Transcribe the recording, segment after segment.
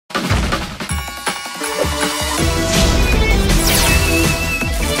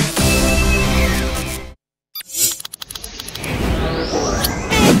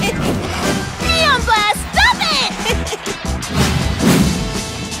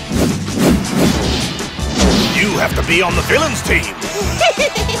have to be on the villains team.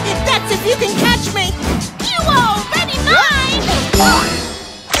 That's if you can catch me. You are already mine.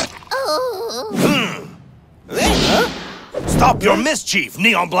 Stop your mischief,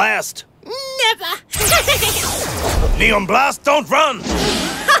 Neon Blast. Never. Neon Blast, don't run.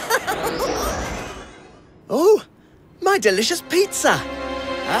 Oh, my delicious pizza.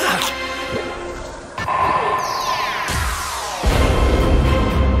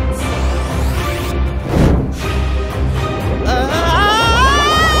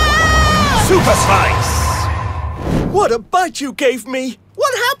 Super Slice! What a bite you gave me!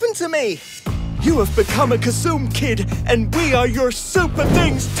 What happened to me? You have become a Kazoom kid, and we are your Super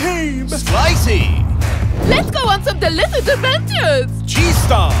Things team! Slicey! Let's go on some delicious adventures! Cheese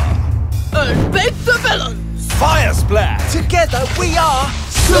Star! And beat the villains! Fire Splat! Together we are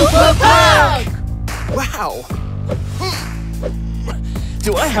Super Pack! Wow!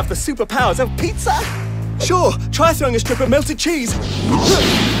 Do I have the superpowers of pizza? Sure, try throwing a strip of melted cheese.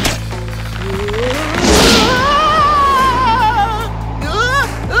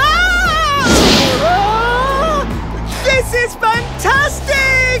 This is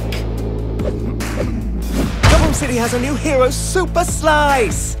fantastic! Kaboom City has a new hero, Super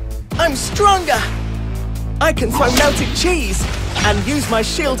Slice. I'm stronger. I can throw melted cheese and use my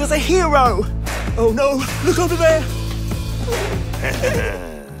shield as a hero. Oh no, look over there.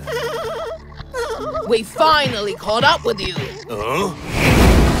 We finally caught up with you.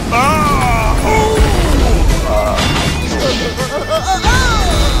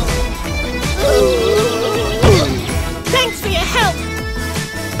 Thanks for your help.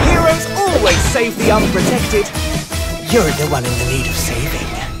 Heroes always save the unprotected. You're the one in the need of saving.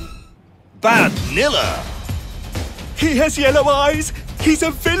 Bad Nilla! He has yellow eyes. He's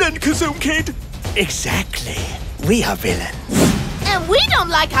a villain, Kazoom Kid. Exactly. We are villains. And we don't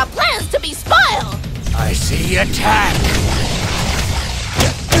like our plans to be spoiled. I see attack.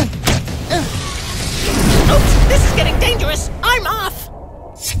 Oops, this is getting dangerous. I'm off.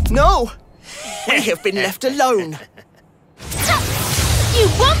 No, we have been left alone. You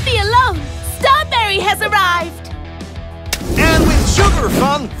won't be alone. Starberry has arrived. And with sugar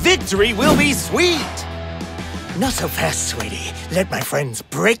fun, victory will be sweet! Not so fast, sweetie. Let my friends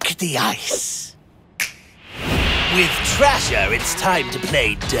break the ice. With Trasher, it's time to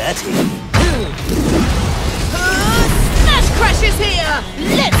play dirty. Smash Crash is here!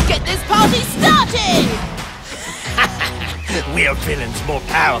 Let's get this party started! We're villains more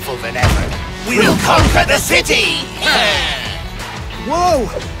powerful than ever. We'll conquer the city! Whoa,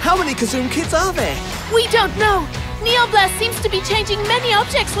 how many Kazoom Kids are there? We don't know. Neon Blast seems to be changing many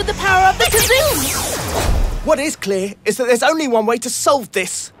objects with the power of the Kazoom. What is clear is that there's only one way to solve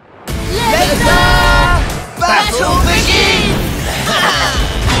this. Let the battle begin!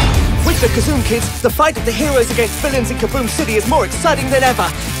 With the Kazoom Kids, the fight of the heroes against villains in Kaboom City is more exciting than ever.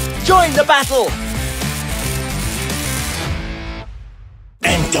 Join the battle!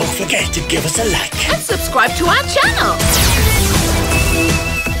 And don't forget to give us a like. And subscribe to our channel!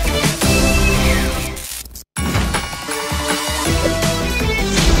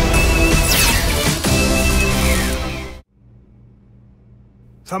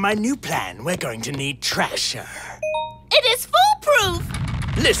 For my new plan, we're going to need Trasher. It is foolproof.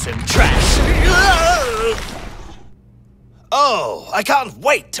 Listen, Trash. Oh, I can't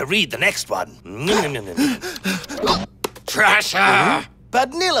wait to read the next one. Trasher!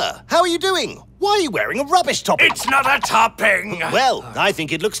 Badnilla, how are you doing? Why are you wearing a rubbish topping? It's not a topping! Well, I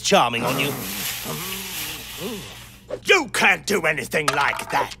think it looks charming on you. You can't do anything like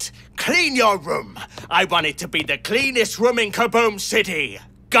that. Clean your room. I want it to be the cleanest room in Kaboom City.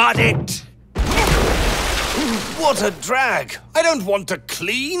 Got it? What a drag. I don't want to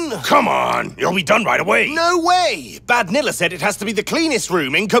clean. Come on, you'll be done right away. No way. Badnilla said it has to be the cleanest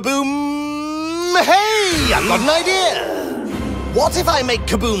room in Kaboom. Hey, I've got an idea. What if I make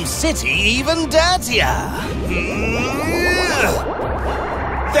Kaboom City even dirtier?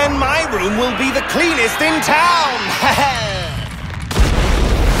 Then my room will be the cleanest in town.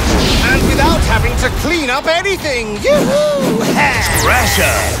 And without having to clean up anything. Yoo-hoo!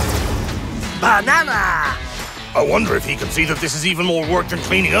 Trasher! Banana! I wonder if he can see that this is even more work than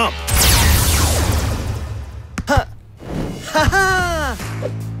cleaning up. Ha ha!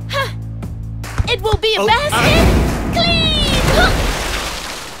 It will be a basket. Clean.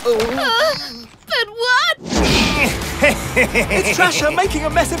 But what? It's Trasher making a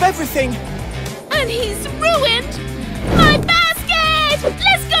mess of everything. And he's ruined my basket.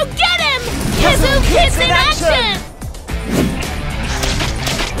 Let's go get him. Kazoom Kids in action.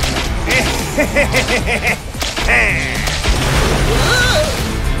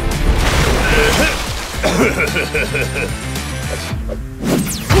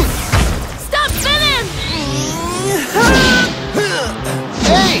 Stop spinning!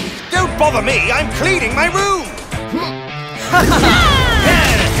 Hey, don't bother me. I'm cleaning my room.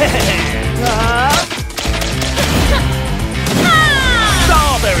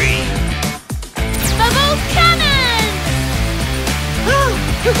 Strawberry. Bubble cannon!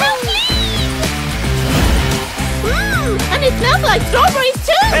 And it smells like strawberries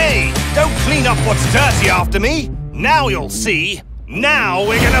too! Hey, don't clean up what's dirty after me. Now you'll see. Now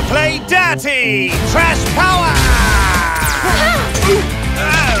we're gonna play dirty. Trash power.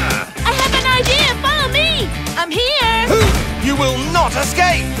 I have an idea! Follow me! I'm here! You will not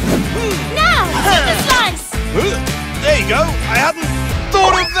escape. Now! Super slice! There you go. I hadn't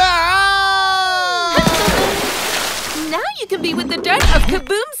thought of that. Now you can be with the dirt of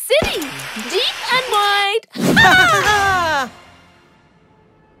Kaboom City! Deep and wide!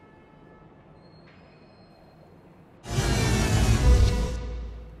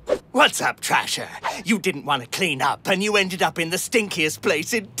 What's up, Trasher? You didn't want to clean up and you ended up in the stinkiest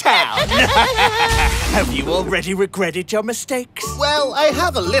place in town. Have you already regretted your mistakes? Well, I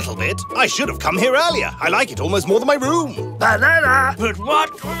have a little bit. I should have come here earlier. I like it almost more than my room. Banana! But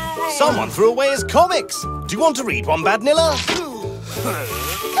what? Someone threw away his comics. Do you want to read one, Badnilla?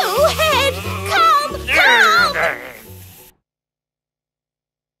 Go ahead! Come!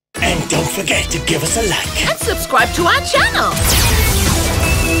 And don't forget to give us a like. And subscribe to our channel.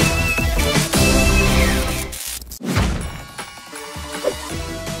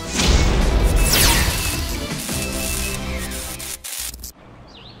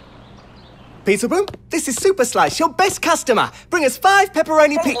 Pizza Boom, this is Super Slice, your best customer. Bring us 5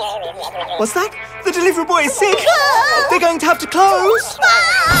 pepperoni What's that? The delivery boy is sick. They're going to have to close.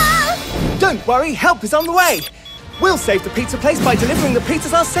 Don't worry, help is on the way. We'll save the pizza place by delivering the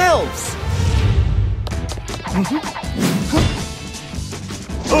pizzas ourselves.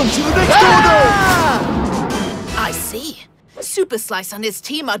 On to the next order! I see. Super Slice and his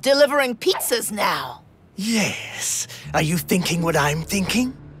team are delivering pizzas now. Yes. Are you thinking what I'm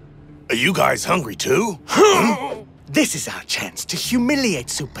thinking? Are you guys hungry too? This is our chance to humiliate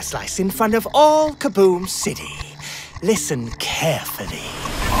Super Slice in front of all Kaboom City. Listen carefully.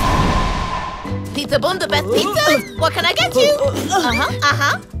 Pizza Boom, the best pizza? What can I get you?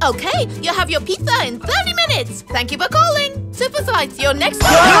 Okay, you have your pizza in 30 minutes. Thank you for calling. Super Slice, your next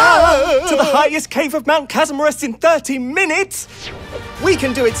order. To the highest cave of Mount Kazoom in 30 minutes? We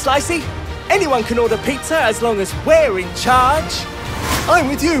can do it, Slicey. Anyone can order pizza as long as we're in charge. I'm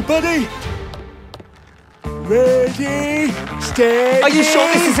with you, buddy. Ready, steady. Are you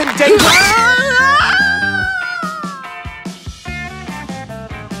sure this isn't dangerous?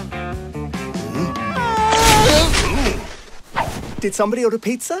 Did somebody order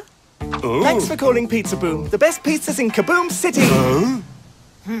pizza? Thanks for calling Pizza Boom. The best pizzas in Kaboom City.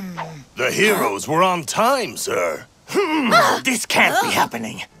 The heroes were on time, sir. This can't be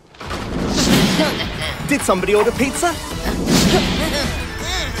happening. Did somebody order pizza?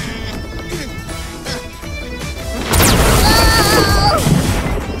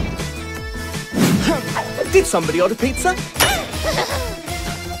 Did somebody order pizza?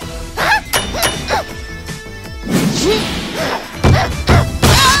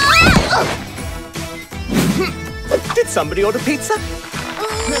 Did somebody order pizza?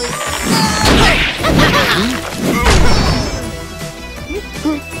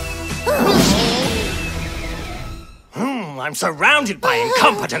 I'm surrounded by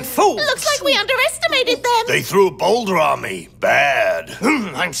incompetent fools. Looks like we underestimated them! They threw a boulder on me. Bad.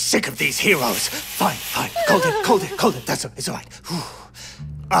 I'm sick of these heroes. Fine. Cold it. It's all right.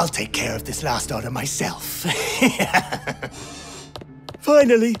 I'll take care of this last order myself.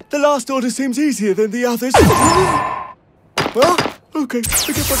 Finally, the last order seems easier than the others. Well, okay,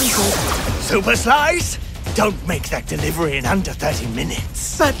 forget what he said. Super Slice, don't make that delivery in under 30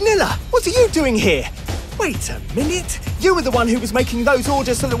 minutes. Badnilla, what are you doing here? Wait a minute. You were the one who was making those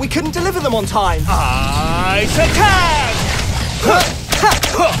orders so that we couldn't deliver them on time. Ice attack!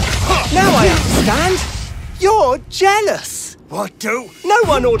 Now I understand. You're jealous. What do? No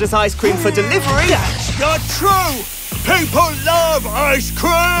one orders ice cream for delivery. That's not true! People love ice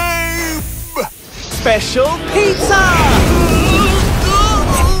cream! Special pizza!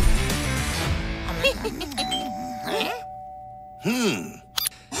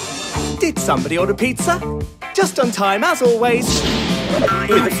 Did somebody order pizza? Just on time, as always.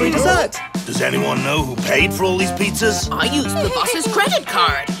 With a free dessert. Does anyone know who paid for all these pizzas? I used the boss's credit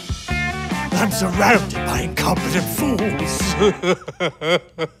card. I'm surrounded by incompetent fools.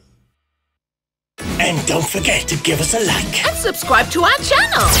 And don't forget to give us a like. And subscribe to our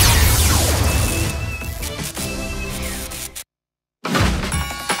channel.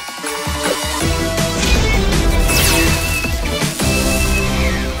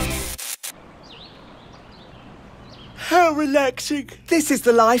 relaxing. This is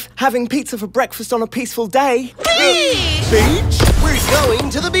the life, having pizza for breakfast on a peaceful day. Beach? We're going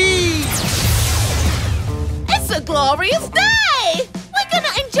to the beach! It's a glorious day! We're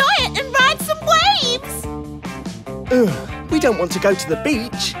gonna enjoy it and ride some waves! Ugh, we don't want to go to the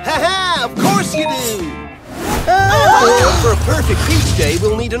beach. Ha-ha! Of course you do! For a perfect beach day,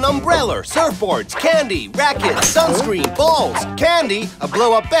 we'll need an umbrella, surfboards, candy, rackets, sunscreen, balls, candy, a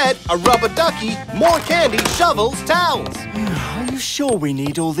blow-up bed, a rubber ducky, more candy, shovels, towels. Are you sure we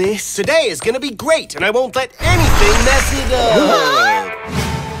need all this? Today is gonna be great, and I won't let anything mess it up.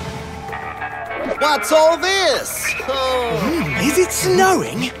 What's all this? Oh. Is it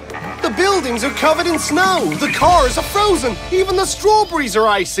snowing? The buildings are covered in snow. The cars are frozen. Even the strawberries are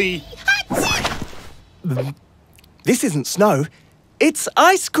icy. This isn't snow. It's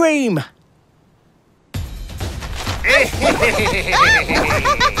ice cream.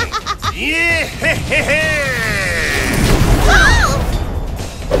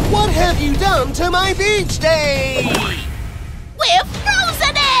 What have you done to my beach day? We're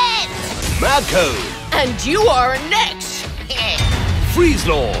frozen it! Madco, And you are next! Freeze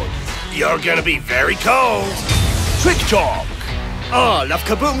Lord, you're gonna be very cold. Trick Chalk, All of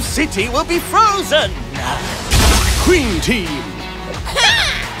Kaboom City will be frozen! Cream Team.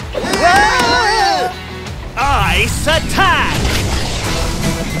 Ice attack!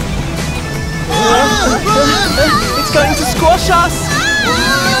 It's going to squash us.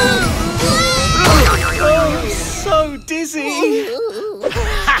 Oh, so dizzy.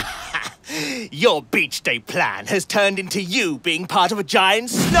 Your beach day plan has turned into you being part of a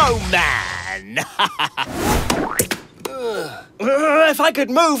giant snowman! If I could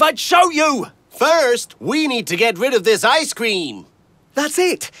move, I'd show you! First, we need to get rid of this ice cream. That's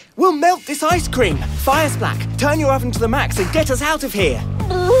it. We'll melt this ice cream. Fire Splack, turn your oven to the max and get us out of here.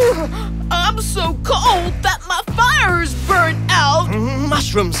 I'm so cold that my fire is burnt out!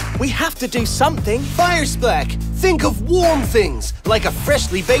 Mushrooms, we have to do something. Fire Splack, think of warm things, like a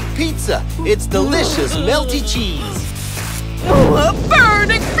freshly baked pizza. It's delicious melty cheese. A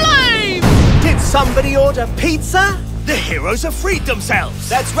burning flame! Did somebody order pizza? The heroes have freed themselves!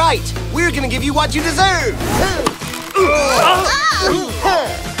 That's right. We're gonna give you what you deserve.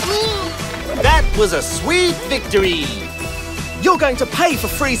 That was a sweet victory. You're going to pay for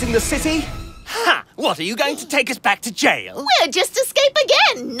freezing the city? Ha! What, are you going to take us back to jail? We'll just escape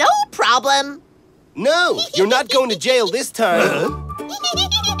again, no problem! No, you're not going to jail this time.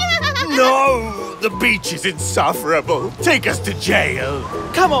 No! The beach is insufferable. Take us to jail.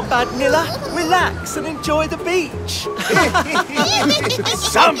 Come on, Bad Nilla. Relax and enjoy the beach.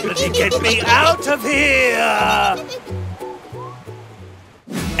 Somebody get me out of here!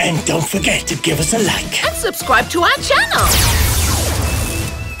 And don't forget to give us a like. And subscribe to our channel!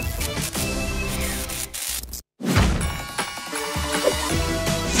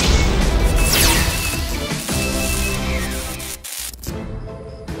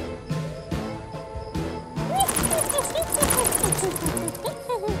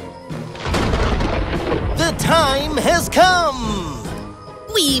 The time has come.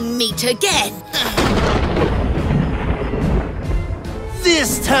 We meet again!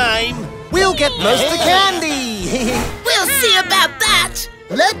 This time, we'll get most of the candy. We'll see about that!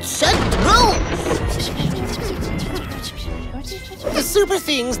 Let's set rules. The super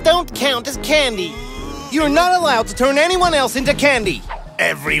things don't count as candy. You're not allowed to turn anyone else into candy.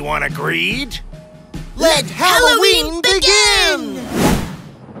 Everyone agreed? Let Halloween begin!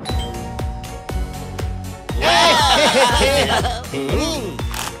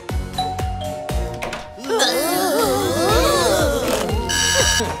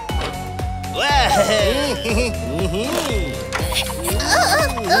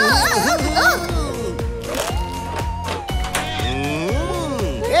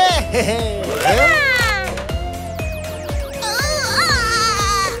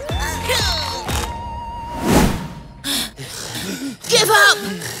 Give up!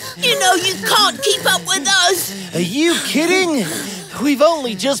 You know you can't keep up with us! Are you kidding? We've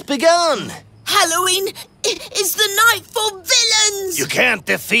only just begun. Halloween is the night for villains! You can't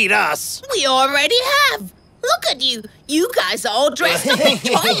defeat us. We already have! Look at you! You guys are all dressed up in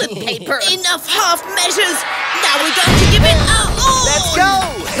toilet paper! Enough half measures! Now we're going to give it our all! Let's go!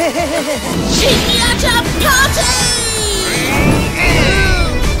 Piñata party!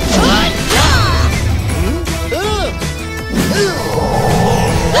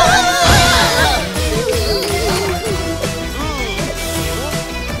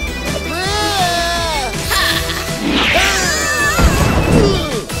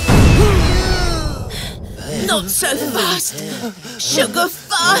 Not so fast! Sugar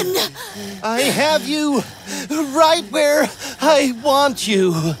fun! I have you right where I want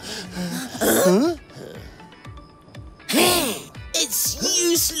you. Huh? It's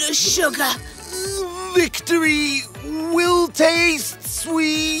useless, sugar. Victory will taste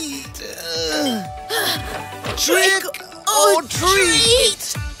sweet. Trick or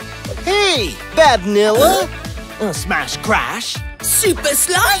treat. Hey, Badnilla. Smash Crash. Super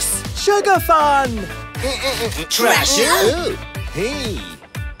Slice. Sugar fun! Trasher. Oh, hey.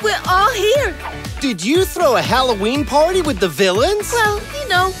 We're all here. Did you throw a Halloween party with the villains? Well, you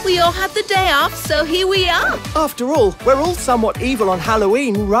know, we all had the day off, so here we are. After all, we're all somewhat evil on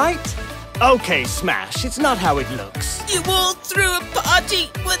Halloween, right? Okay, Smash, it's not how it looks. You all threw a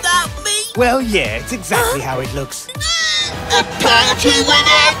party without me? Well, yeah, it's exactly how it looks. A party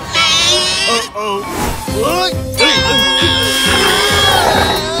without me?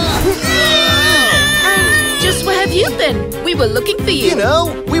 Just where have you been? We were looking for you. You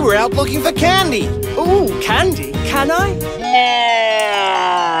know, we were out looking for candy. Ooh, candy, can I?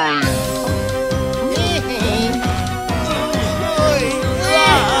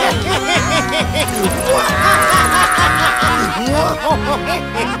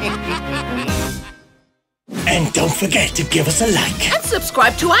 And don't forget to give us a like. And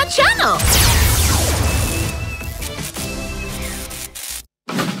subscribe to our channel.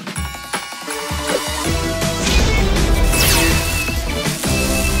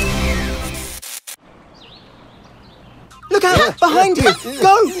 Look out! Behind you!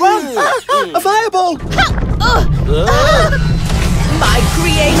 Go! Run! A fireball! My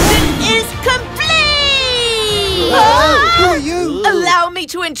creation is complete! Who are you? Allow me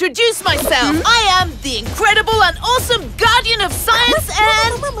to introduce myself. I am the incredible and awesome guardian of science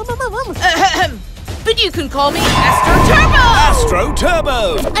and... but you can call me Astro Turbo! Astro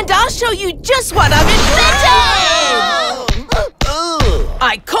Turbo! And I'll show you just what I've invented!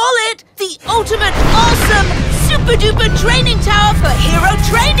 I call it the ultimate awesome super duper training tower for hero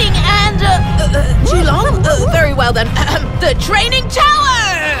training and... too long? Very well then. The training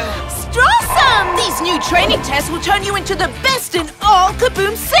tower! Strawsome! These new training tests will turn you into the best in all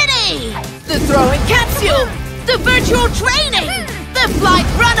Kaboom City! The throwing capsule! The virtual training! The flight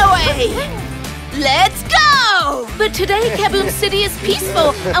runaway! Let's go! But today Kaboom City is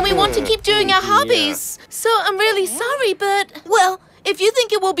peaceful and we want to keep doing our hobbies. So I'm really sorry, but... Well, if you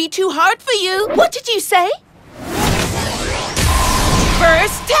think it will be too hard for you... What did you say?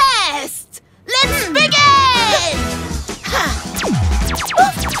 First test! Let's begin!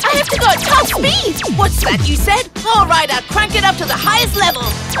 I have to go at top speed! What's that you said? All right, I'll crank it up to the highest level.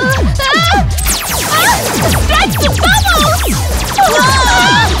 Strike the bubbles!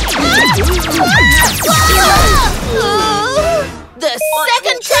 The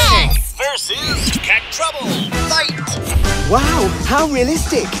second test! Versus Cat Trouble. Fight! Wow, how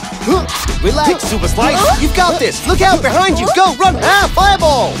realistic! Relax, Super Slice. You've got this. Look out behind you. Go, run.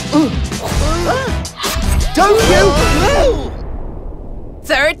 Fireball! Don't you?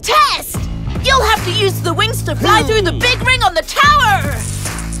 Third test! You'll have to use the wings to fly through the big ring on the tower!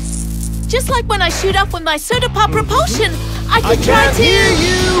 Just like when I shoot up with my soda pop propulsion, I I can try can't to... hear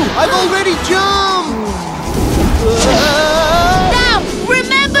you. I've already jumped. Now,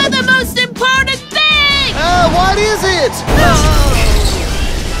 remember the most important thing! What is it?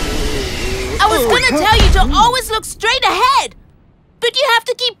 I was gonna tell you to always look straight ahead! But you have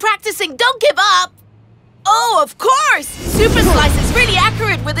to keep practicing, don't give up! Oh, of course! Super Slice is really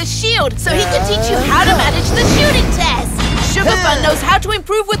accurate with his shield, so he can teach you how to manage the shooting test! Sugar Fun knows how to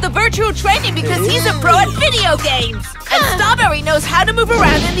improve with the virtual training because he's a pro at video games! And Starberry knows how to move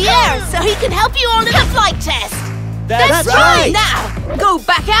around in the air, so he can help you on in the flight test! That's right! Now, go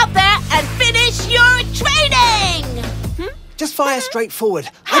back out there and finish your training! Just fire straight forward.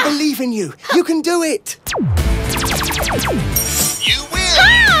 I believe in you. You can do it. You win.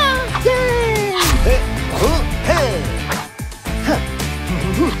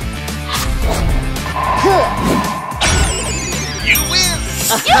 You win.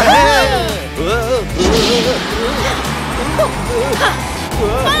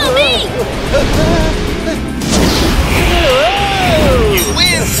 Follow me! You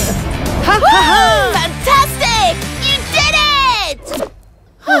win. Fantastic! You did it!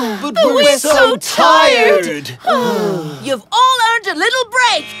 But we're so tired. You've all earned a little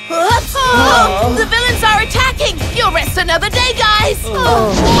break. The villains are attacking. You'll rest another day, guys.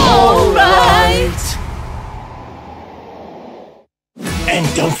 All right. And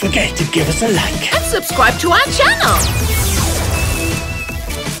don't forget to give us a like. And subscribe to our channel.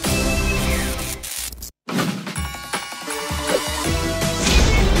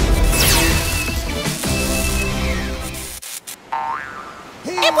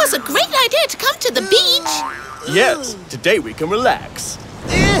 It was a great idea to come to the beach. Yes, today we can relax.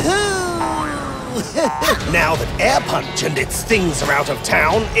 Now that Air Punch and its things are out of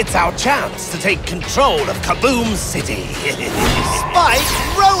town, it's our chance to take control of Kaboom City. Spike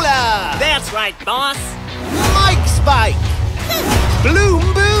Roller! That's right, boss. Mike Spike! Bloom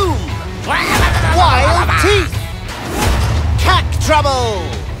Boom! Wild Teeth! Cack Trouble!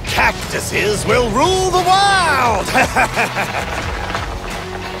 Cactuses will rule the world!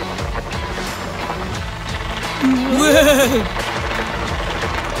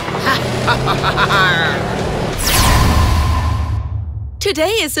 Today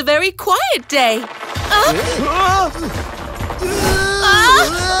is a very quiet day. You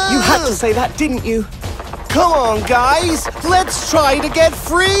had to say that, didn't you? Come on, guys! Let's try to get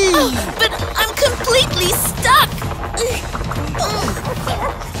free! But I'm completely stuck.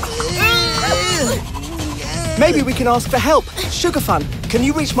 Maybe we can ask for help. Sugar Fun, can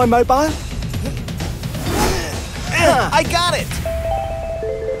you reach my mobile? I got it!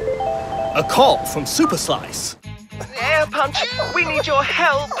 A call from Super Slice. Air Punch, we need your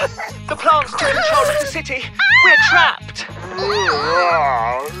help. The plants took control of the city. We're trapped.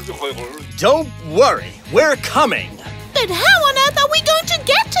 Don't worry, we're coming. But how on earth are we going to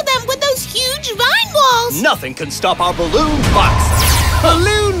get to them with those huge vine walls? Nothing can stop our balloon box.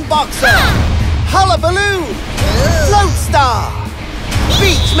 Balloon Boxer! Hullabaloo! Float Star!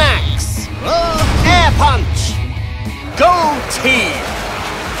 Beach Max! Air Punch! Go team!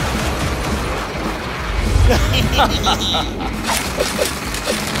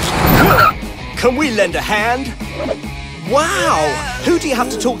 Can we lend a hand? Wow! Who do you have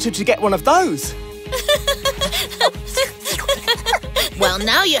to talk to get one of those? Well,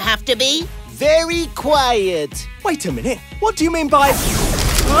 now you have to be. Very quiet. Wait a minute. What do you mean by...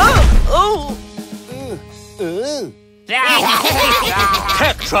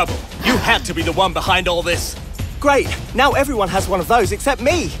 Heck trouble! You had to be the one behind all this. Great. Now everyone has one of those except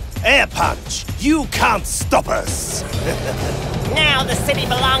me. Air Punch, you can't stop us. Now the city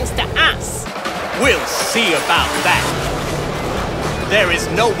belongs to us. We'll see about that. There is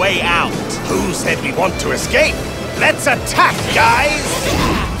no way out. Who said we want to escape? Let's attack, guys!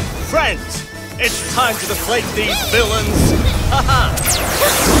 Friends, it's time to deflate these villains.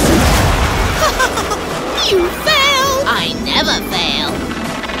 You fail! I never fail.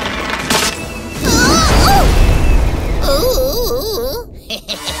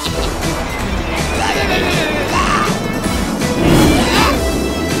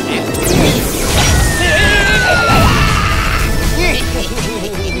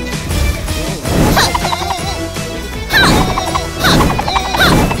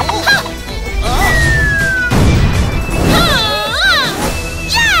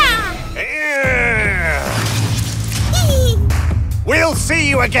 We'll see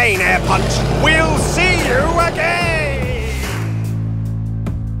you again, Air Punch! We'll see you again!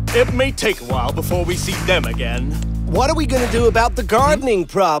 It may take a while before we see them again. What are we gonna do about the gardening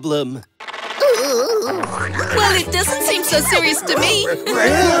problem? Well, it doesn't seem so serious to me.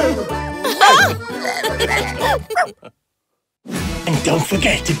 And don't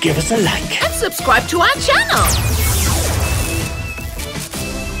forget to give us a like. And subscribe to our channel.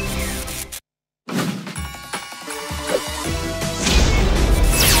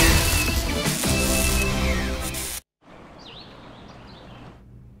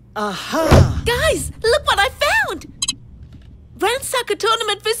 Aha! Guys, look what I found! Round soccer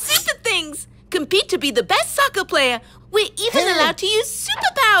tournament for Super Things! Compete to be the best soccer player. We're even allowed to use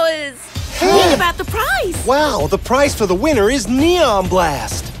superpowers. Read about the prize. Wow, the prize for the winner is Neon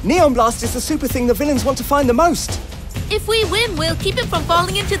Blast. Neon Blast is the super thing the villains want to find the most. If we win, we'll keep it from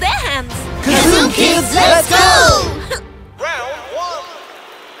falling into their hands. Kazoom kids, let's go! Round 1.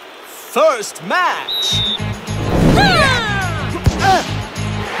 First match.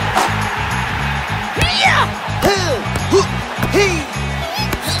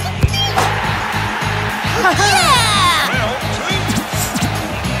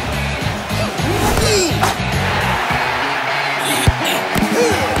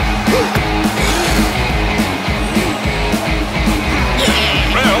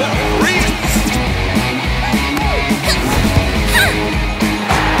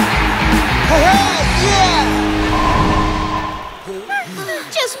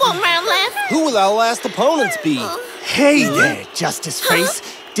 Just one round left. Who will our last opponents be? Hey there, Justice Face.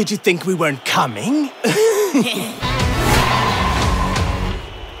 Did you think we weren't coming?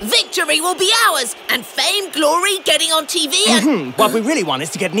 Victory will be ours, and fame, glory, getting on TV, and... What we really want is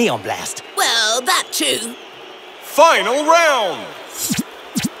to get Neon Blast. Well, that too. Final round.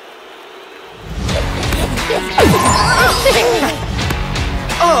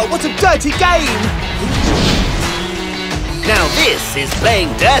 Oh, what a dirty game! Now this is playing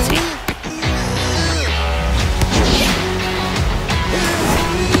dirty.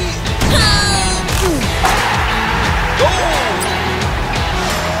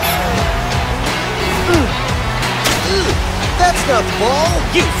 That's not the ball.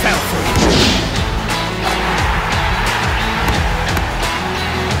 You fell for it.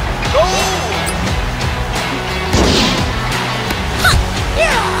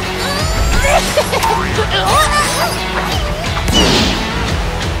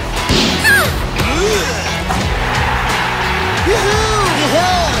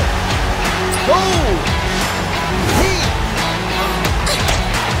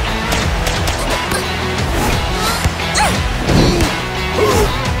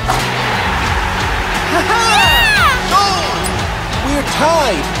 We're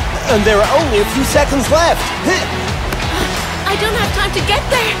tied, and there are only a few seconds left. I don't have time to get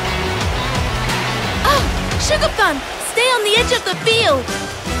there. Oh, Sugar Bun, stay on the edge of the field.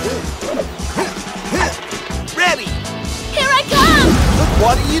 Ready. Here I come. But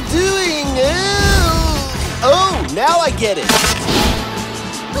what are you doing? Oh, now I get it.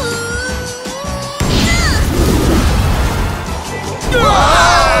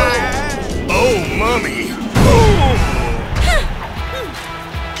 Oh, Mommy!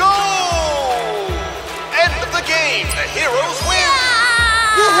 Goal! End of the game. The heroes win.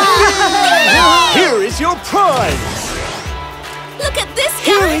 Here is your prize! Look at this,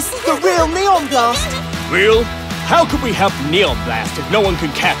 Here guys. is the real Neon Blast! Real? How could we have Neon Blast if no one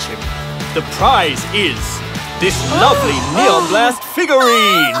can catch him? The prize is this lovely Neon Blast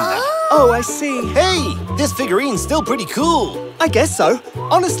figurine! Oh, I see. Hey, this figurine's still pretty cool. I guess so.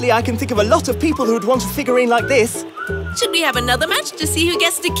 Honestly, I can think of a lot of people who would want a figurine like this. Should we have another match to see who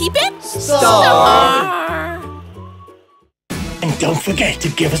gets to keep it? Star. And don't forget to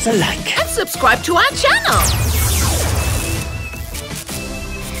give us a like. And subscribe to our channel.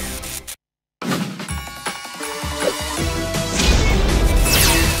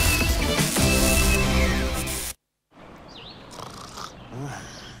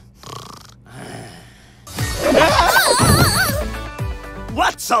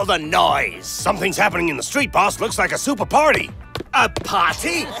 What's all the noise? Something's happening in the street, boss. Looks like a super party. A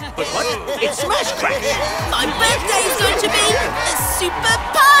party? But what? It's Smash Crash. My birthday is going to be a super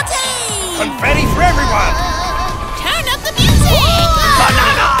party! Confetti for everyone. Turn up the music!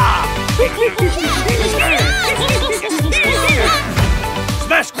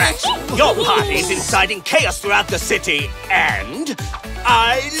 Smash Crash, your party is inciting chaos throughout the city, and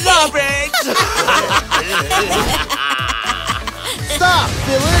I love it! Stop,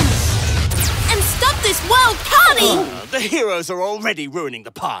 villains! And stop this wild party! The heroes are already ruining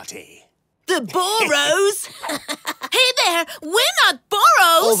the party. The Boros? Hey there, we're not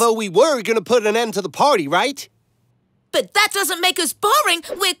Boros! Although we were gonna put an end to the party, right? But that doesn't make us boring.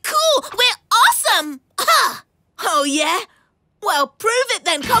 We're cool. We're awesome. Ha! Oh, yeah? Well, prove it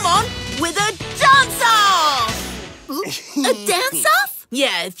then. Come on. With a dance-off! A dance-off?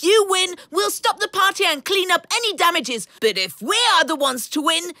 Yeah, if you win, we'll stop the party and clean up any damages. But if we are the ones to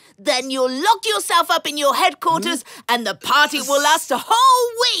win, then you'll lock yourself up in your headquarters and the party will last a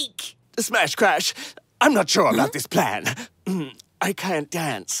whole week. Smash Crash, I'm not sure about this plan. I can't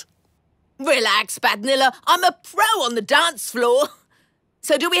dance. Relax, Badnilla. I'm a pro on the dance floor.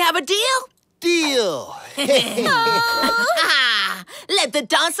 So do we have a deal? Deal. Let the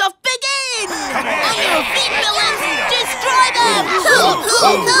dance-off begin! On your feet, villains! Destroy them!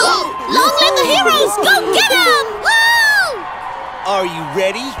 Long live the heroes! Go get them! Woo! Are you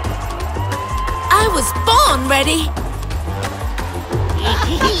ready? I was born ready.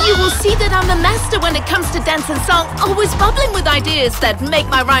 You will see that I'm the master when it comes to dance and song, always bubbling with ideas that make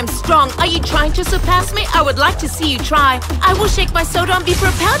my rhymes strong. Are you trying to surpass me? I would like to see you try. I will shake my soda and be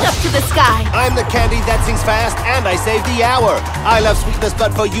propelled up to the sky. I'm the candy that sings fast, and I save the hour. I love sweetness,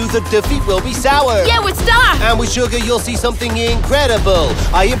 but for you the defeat will be sour. Yeah, with Star! And with sugar you'll see something incredible.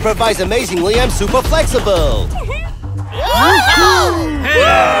 I improvise amazingly, I'm super flexible. Get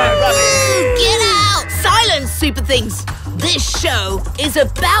out! Silence, Super Things! This show is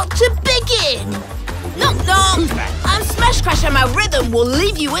about to begin! Knock, knock! Who's that? I'm Smash Crash and my rhythm will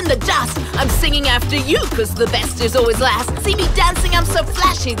leave you in the dust. I'm singing after you because the best is always last. See me dancing, I'm so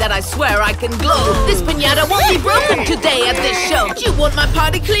flashy that I swear I can glow. This piñata won't be broken today at this show. You want my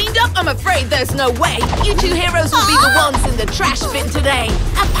party cleaned up? I'm afraid there's no way. You two heroes will be the ones in the trash bin today.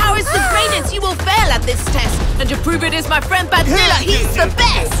 Our power is the greatest, you will fail at this test. And to prove it is my friend Badnilla, he's the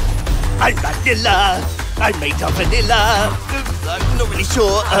best! I'm vanilla. I'm made of vanilla. I'm not really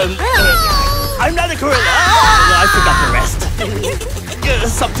sure. I'm not a gorilla. I forgot the rest.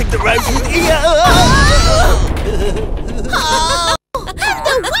 Something that rhymes with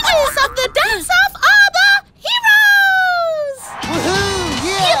And the winners of the dance-off are the heroes! Woohoo!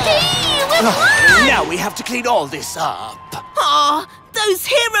 Yeah! Yippee! We won! Now we have to clean all this up. Aw, those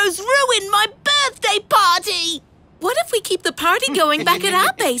heroes ruined my birthday party! What if we keep the party going back at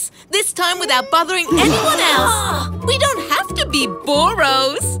our base, this time without bothering anyone else? We don't have to be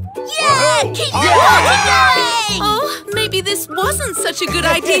Boros. Yeah! Keep the party going! Oh, maybe this wasn't such a good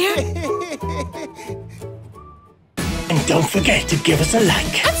idea. And don't forget to give us a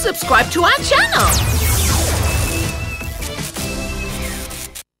like. And subscribe to our channel.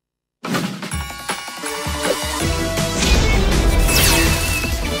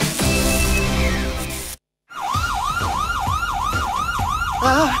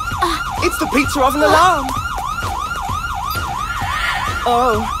 It's the pizza oven alarm!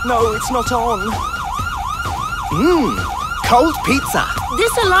 Oh, no, it's not on. Cold pizza.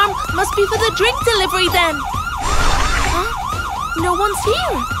 This alarm must be for the drink delivery then. Huh? No one's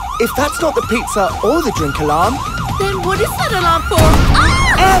here. If that's not the pizza or the drink alarm, Then what is that alarm for?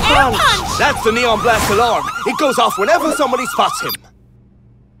 Air punch! That's the neon blast alarm. It goes off whenever somebody spots him.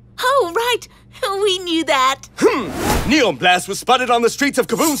 Oh, right. We knew that. Neon Blast was spotted on the streets of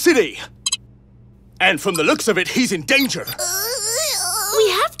Kaboom City. And from the looks of it, he's in danger. We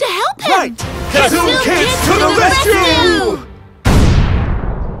have to help him. right! Kazoom Kids to the rescue!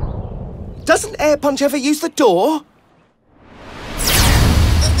 Doesn't Air Punch ever use the door?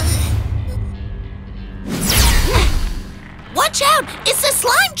 Watch out! It's a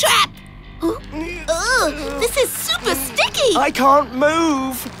slime trap! This is super sticky! I can't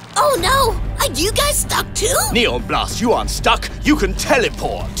move. Oh no! Are you guys stuck too? Neon Blast, you aren't stuck. You can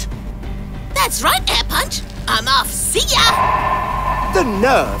teleport. That's right, Air Punch! I'm off! See ya! The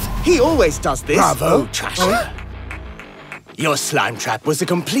nerve! He always does this. Bravo, Trasher. Your slime trap was a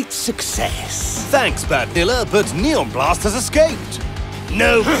complete success. Thanks, Badnilla, but Neon Blast has escaped.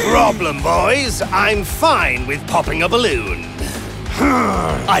 No problem, boys. I'm fine with popping a balloon.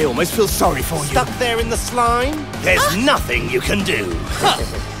 I almost feel sorry for you. Stuck there in the slime? There's nothing you can do.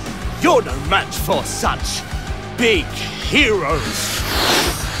 You're no match for such big heroes.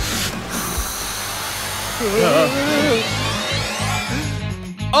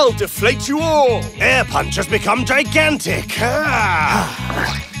 I'll deflate you all. Air Punch has become gigantic. Run!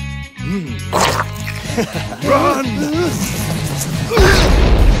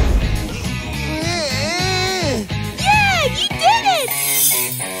 Yeah, you did it!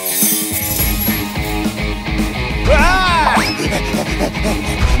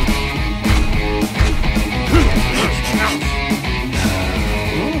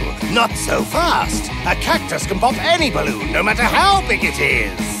 Not so fast. A cactus can pop any balloon, no matter how big it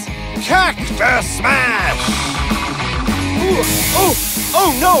is. Cactus Smash!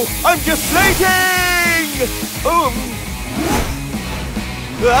 Oh no! I'm deflating!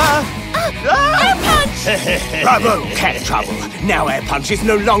 Air Punch! Bravo, Cat Trouble. Now Air Punch is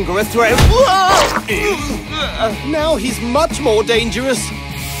no longer a threat. Now he's much more dangerous.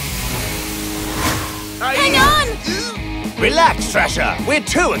 Hang on! Relax, Thrasher. We're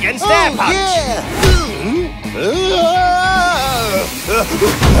two against Air Punch.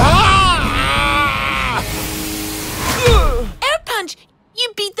 Air Punch!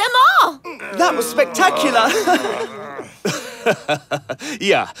 You beat them all! That was spectacular!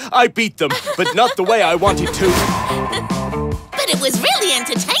 Yeah, I beat them, but not the way I wanted to. But it was really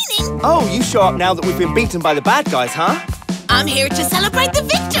entertaining! Oh, you show up now that we've been beaten by the bad guys, huh? I'm here to celebrate the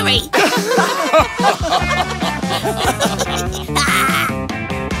victory!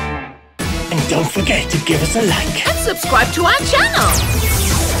 And don't forget to give us a like. And subscribe to our channel.